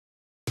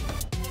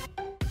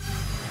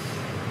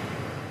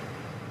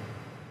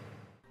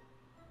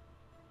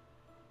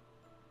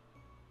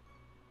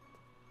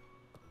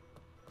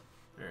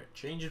Alright,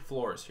 changing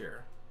floors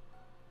here.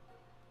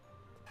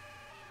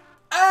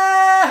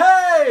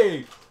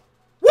 Hey!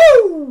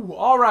 Woo!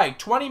 Alright,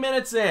 20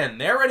 minutes in.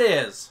 There it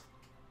is.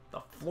 The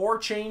floor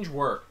change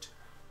worked.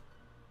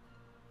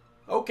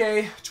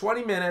 Okay,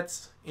 20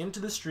 minutes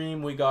into the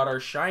stream. We got our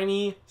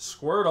shiny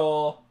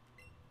Squirtle.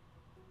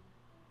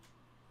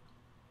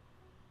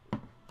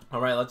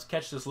 Alright, let's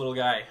catch this little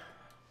guy.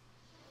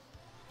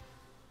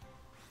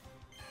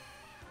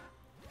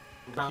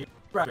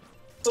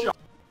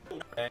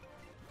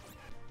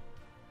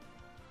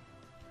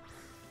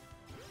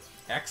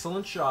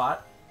 Excellent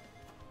shot.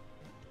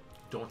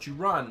 Don't you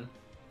run.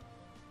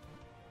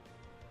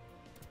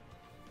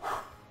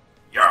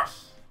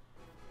 Yes!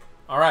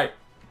 Alright,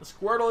 the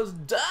Squirtle is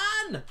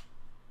done!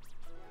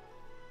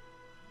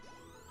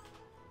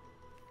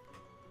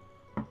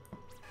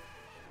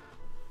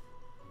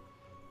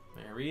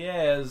 There he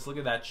is. Look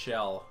at that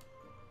shell.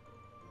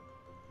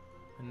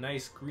 A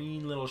nice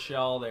green little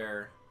shell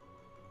there.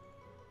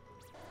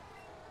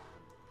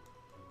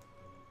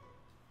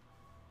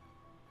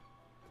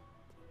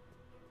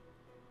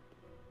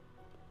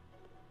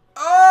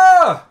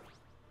 Ah!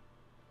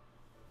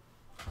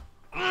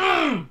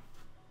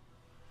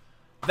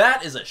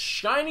 That is a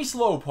shiny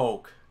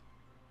Slowpoke.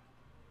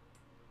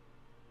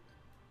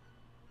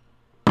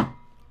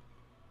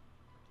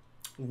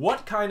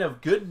 What kind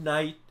of good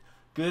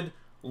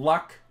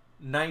luck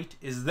night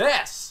is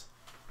this?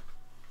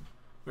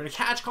 We're gonna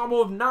catch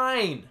combo of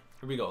 9. Here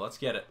we go. Let's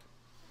get it.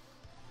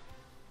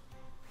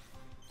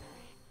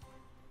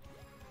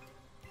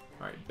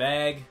 All right,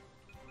 bag.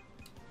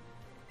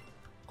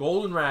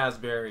 Golden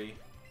raspberry.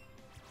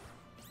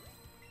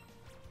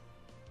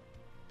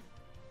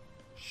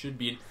 Should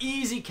be an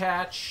easy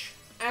catch.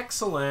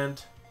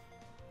 Excellent.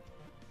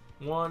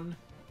 1,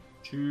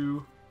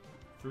 2,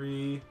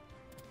 3.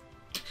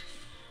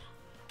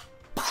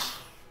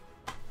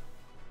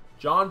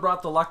 John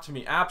brought the luck to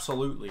me.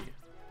 Absolutely.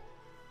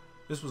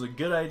 This was a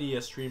good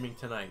idea streaming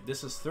tonight.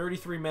 This is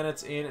 33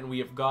 minutes in and we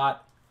have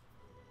got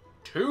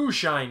 2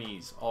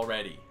 shinies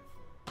already.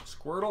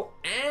 Squirtle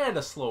and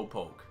a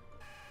Slowpoke.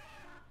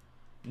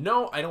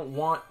 No, I don't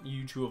want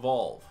you to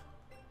evolve.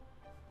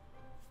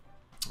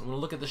 I'm going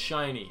to look at the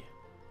shiny.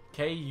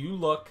 Okay, you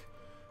look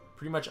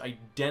pretty much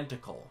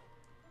identical.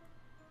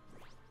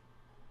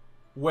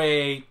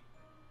 Wait.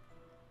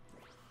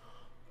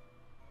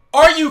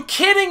 Are you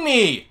kidding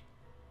me?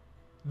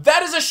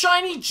 That is a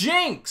shiny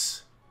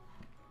Jinx!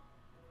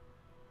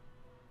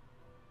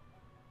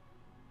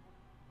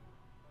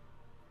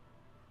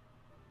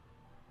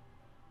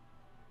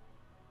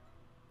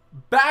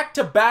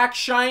 Back-to-back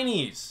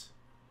shinies.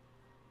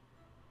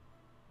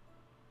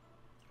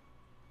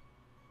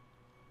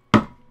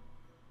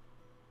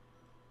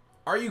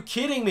 Are you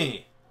kidding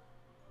me?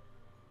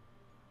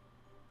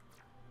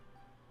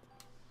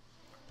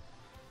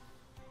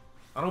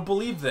 I don't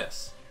believe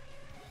this.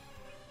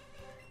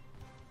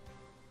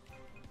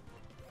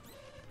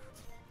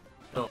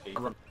 No.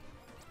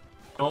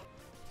 No.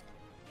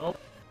 Oh.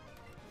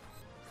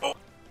 Oh.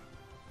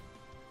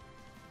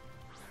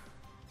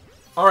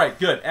 All right,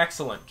 good.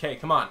 Excellent. Okay,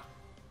 come on.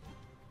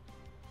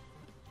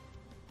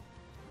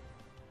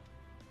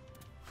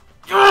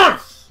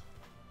 Yes!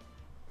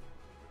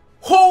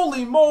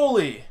 Holy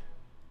moly!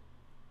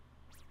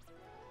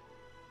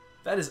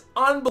 That is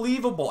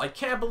unbelievable. I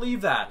can't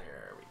believe that.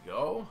 There we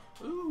go.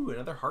 Ooh,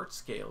 another heart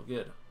scale.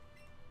 Good.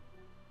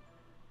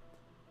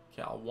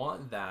 Okay, I'll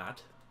want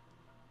that.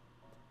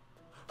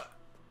 Oh,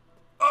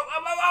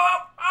 oh,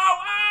 oh, oh,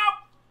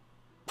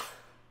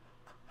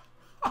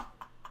 oh, oh!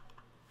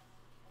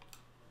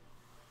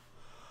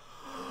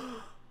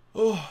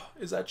 Oh,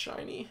 is that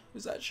shiny?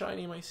 Is that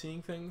shiny? Am I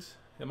seeing things?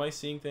 Am I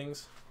seeing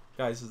things?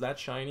 Guys, is that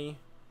shiny?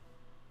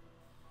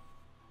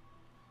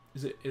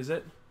 Is it? Is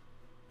it?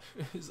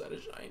 Is that a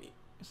shiny?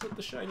 Is that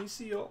the shiny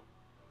seal?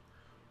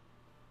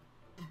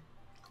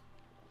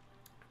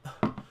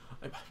 I'm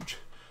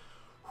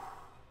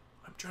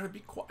trying to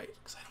be quiet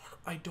because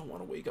I don't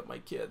want to wake up my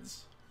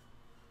kids.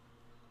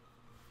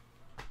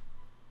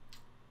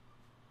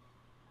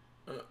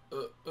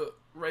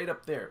 Right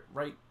up there,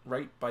 right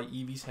by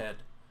Eevee's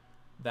head.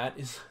 That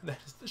is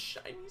the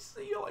shiny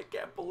seal. I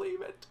can't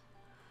believe it.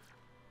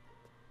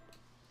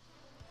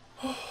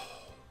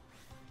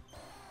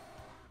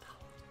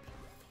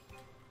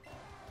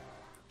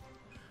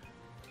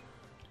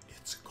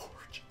 It's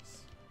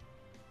gorgeous.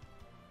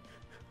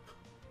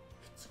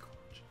 It's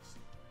gorgeous.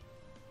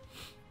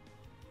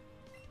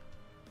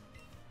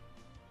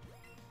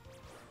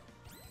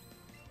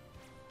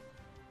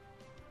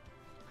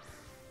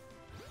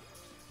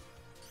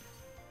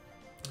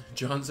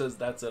 John says,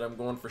 that's it. I'm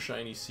going for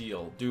shiny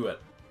seal. Do it.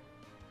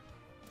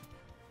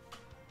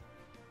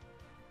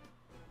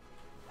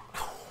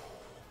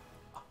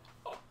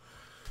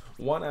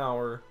 One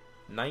hour,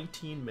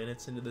 19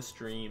 minutes into the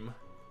stream.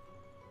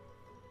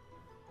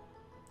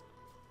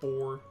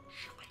 4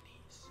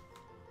 shinies.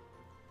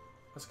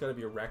 That's gotta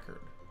be a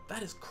record.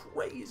 That is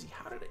crazy.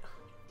 How did it...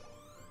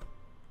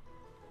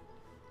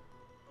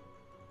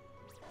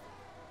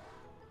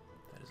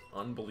 That is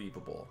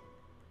unbelievable.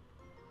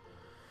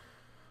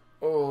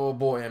 Oh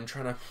boy, I'm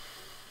trying to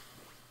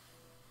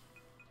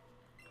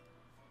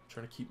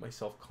keep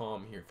myself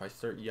calm here. If I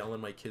start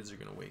yelling, my kids are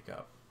gonna wake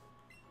up.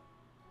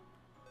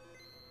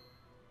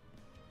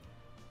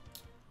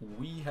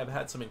 We have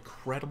had some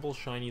incredible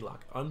shiny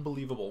luck.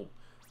 Unbelievable.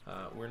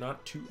 We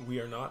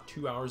are not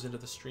 2 hours into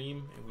the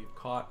stream, and we've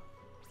caught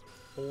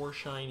 4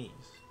 shinies.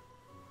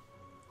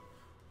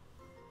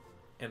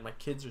 And my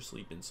kids are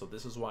sleeping, so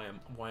this is why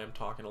I'm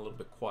talking a little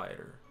bit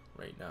quieter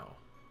right now.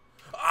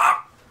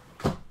 Ah!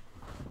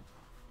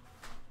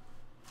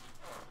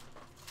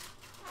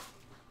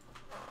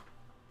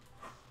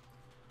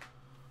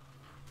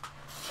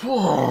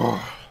 Oh,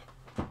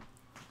 man.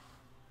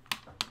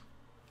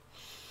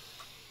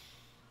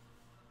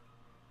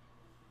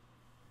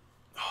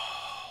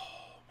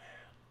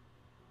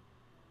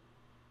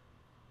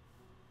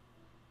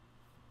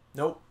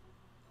 Nope.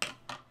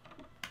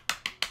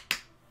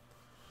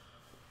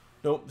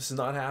 Nope, this is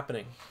not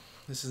happening.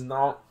 This is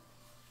not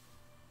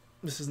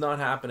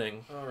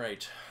happening. All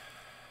right.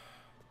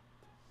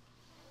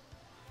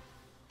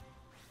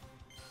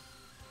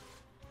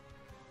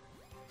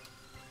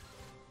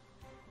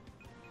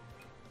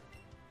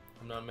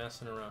 I'm not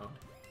messing around.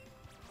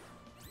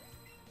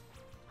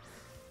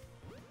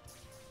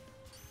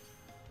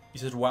 He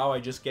said, wow, I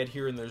just get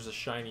here and there's a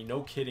shiny.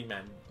 No kidding,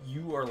 man.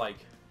 You are like...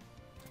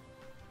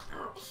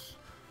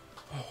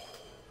 Oh.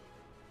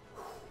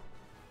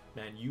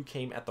 Man, you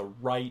came at the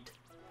right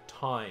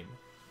time.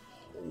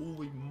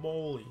 Holy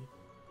moly.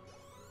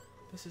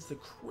 This is the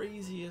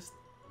craziest.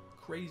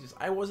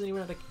 I wasn't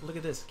even at the... Look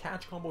at this.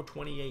 Catch combo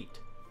 28.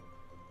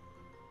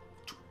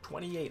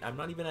 28. I'm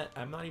not even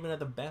at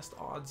the best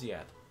odds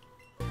yet.